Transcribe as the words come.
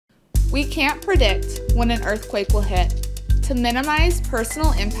We can't predict when an earthquake will hit. To minimize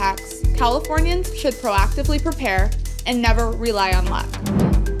personal impacts, Californians should proactively prepare and never rely on luck.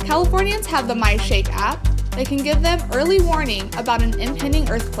 Californians have the MyShake app that can give them early warning about an impending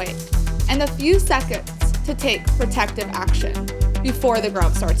earthquake and a few seconds to take protective action before the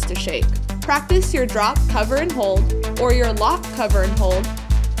ground starts to shake. Practice your drop, cover, and hold, or your lock, cover, and hold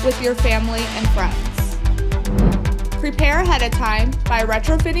with your family and friends. Prepare ahead of time by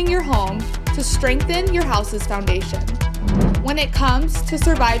retrofitting your home to strengthen your house's foundation. When it comes to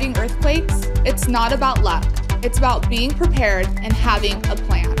surviving earthquakes, it's not about luck. It's about being prepared and having a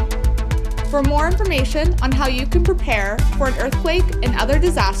plan. For more information on how you can prepare for an earthquake and other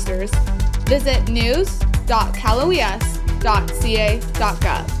disasters, visit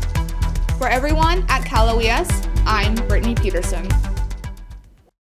news.caloes.ca.gov. For everyone at Cal OES, I'm Brittany Peterson.